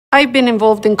I've been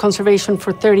involved in conservation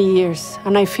for 30 years,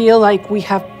 and I feel like we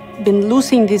have been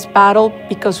losing this battle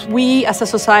because we as a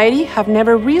society have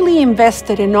never really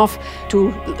invested enough to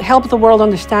help the world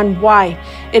understand why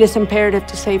it is imperative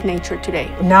to save nature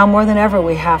today. Now more than ever,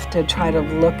 we have to try to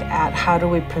look at how do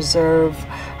we preserve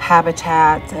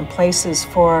habitat and places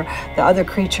for the other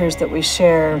creatures that we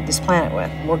share this planet with.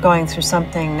 We're going through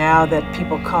something now that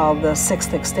people call the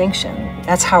sixth extinction.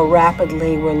 That's how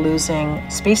rapidly we're losing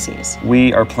species.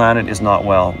 Our planet is not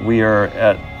well. We are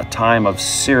at a time of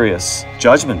serious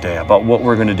judgment day about what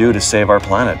we're going to do to save our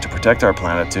planet, to protect our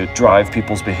planet, to drive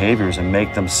people's behaviors and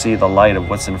make them see the light of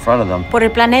what's in front of them. Por el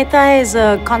Planeta is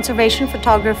a conservation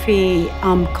photography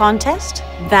contest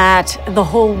that the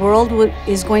whole world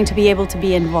is going to be able to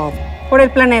be involved. Por el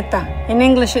Planeta. In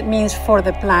English, it means for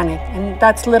the planet, and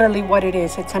that's literally what it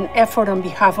is. It's an effort on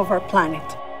behalf of our planet.